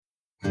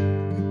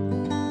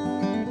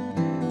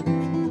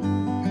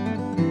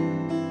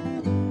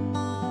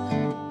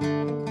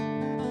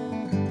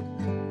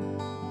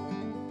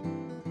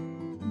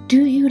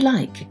Do you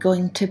like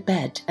going to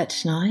bed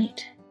at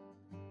night?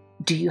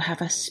 Do you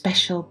have a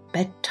special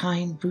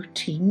bedtime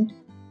routine,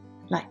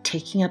 like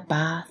taking a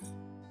bath,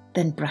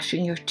 then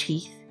brushing your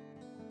teeth,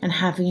 and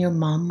having your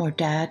mum or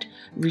dad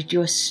read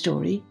you a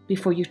story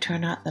before you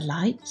turn out the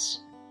lights?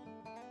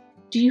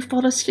 Do you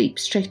fall asleep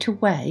straight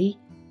away?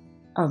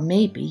 Or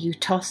maybe you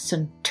toss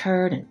and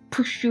turn and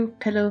push your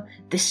pillow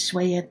this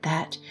way and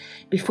that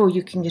before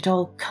you can get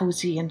all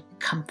cosy and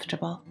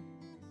comfortable.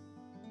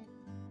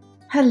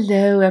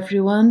 Hello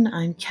everyone,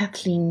 I'm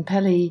Kathleen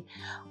Pelly.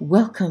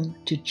 Welcome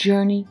to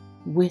Journey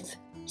with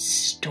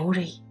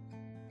Story.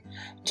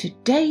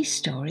 Today's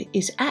story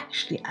is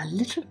actually a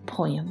little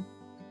poem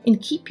in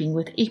keeping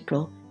with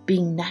April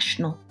being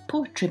National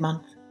Poetry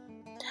Month.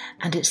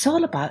 And it's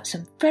all about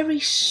some very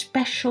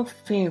special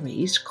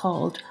fairies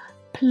called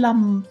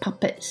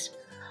Plumpuppets,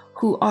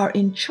 who are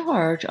in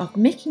charge of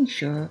making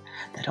sure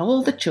that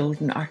all the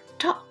children are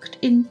tucked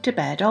into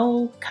bed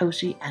all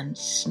cosy and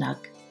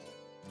snug.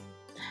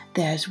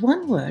 There's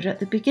one word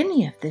at the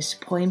beginning of this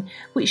poem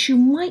which you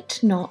might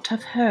not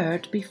have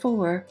heard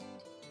before.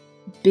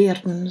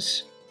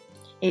 Bairns.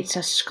 It's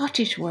a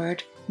Scottish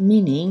word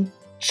meaning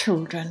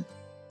children.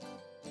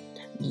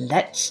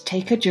 Let's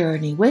take a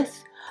journey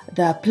with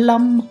The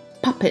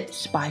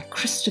Plumpuppets by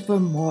Christopher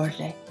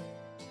Morley.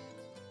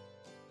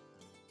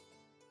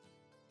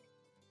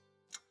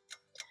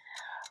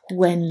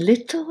 When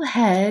little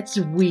heads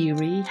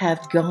weary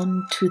have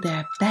gone to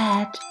their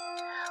bed,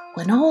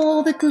 when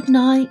all the good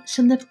nights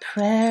and the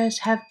prayers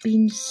have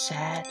been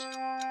said,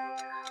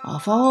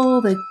 of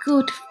all the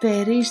good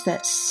fairies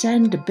that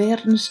send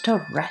bairns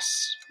to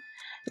rest,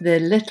 the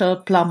little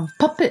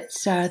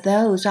Plumpuppets are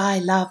those I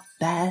love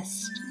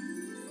best.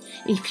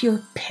 If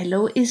your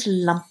pillow is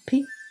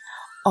lumpy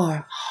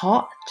or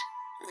hot,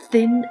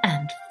 thin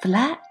and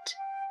flat,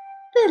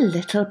 the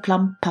little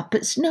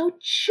Plumpuppets know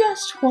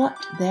just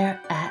what they're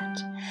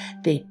at.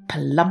 They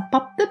plump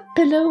up the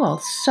pillow all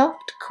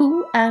soft,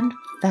 cool and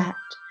fat.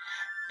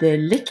 The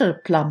little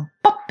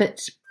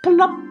Plumpuppets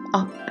plump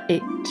up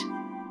it.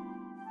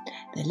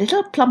 The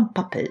little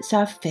Plumpuppets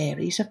are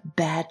fairies of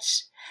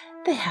beds.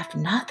 They have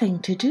nothing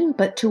to do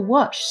but to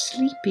watch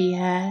sleepy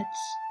heads.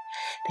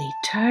 They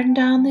turn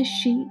down the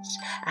sheets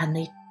and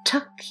they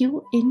tuck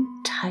you in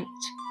tight,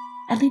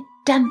 and they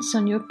dance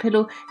on your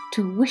pillow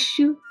to wish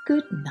you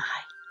good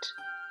night.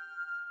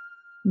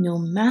 No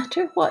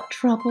matter what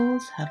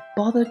troubles have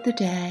bothered the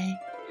day,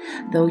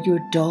 though your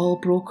doll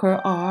broke her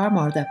arm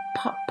or the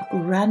pup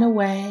ran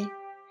away,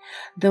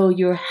 though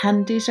your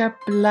handies are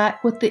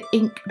black with the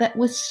ink that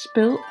was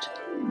spilt,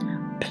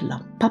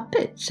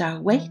 Plumpuppets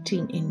are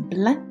waiting in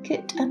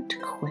blanket and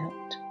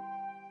quilt.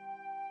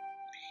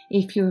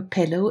 If your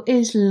pillow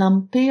is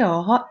lumpy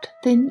or hot,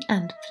 thin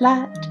and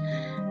flat,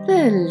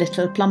 the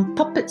little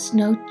Plumpuppets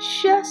know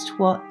just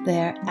what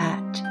they're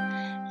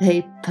at.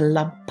 They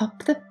plump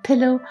up the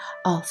pillow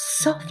all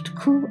soft,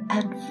 cool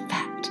and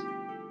fat.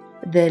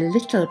 The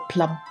little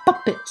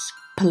Plumpuppets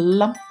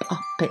plump up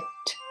it.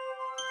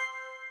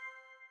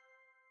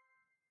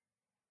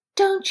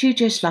 Don't you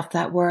just love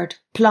that word,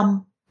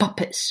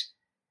 Plumpuppets?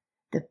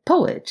 The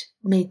poet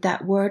made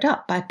that word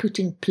up by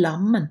putting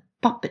plum and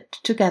puppet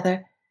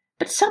together,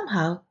 but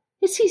somehow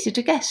it's easy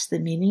to guess the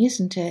meaning,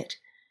 isn't it?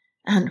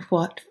 And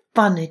what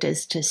fun it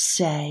is to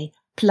say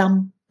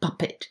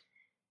Plumpuppet.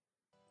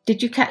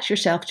 Did you catch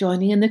yourself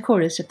joining in the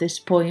chorus of this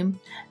poem?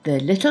 The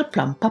little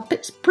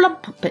Plumpuppets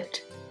plump up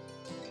it.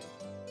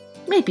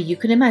 Maybe you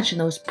can imagine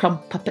those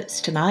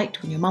Plumpuppets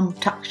tonight when your mum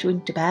tucks you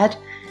into bed.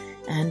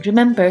 And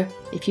remember,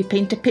 if you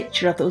paint a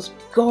picture of those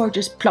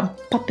gorgeous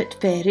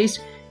Plumpuppet fairies,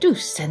 do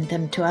send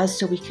them to us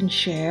so we can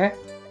share.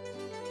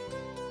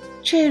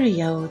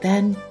 Cheerio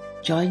then.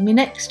 Join me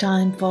next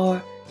time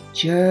for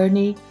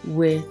Journey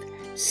with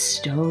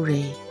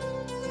Story.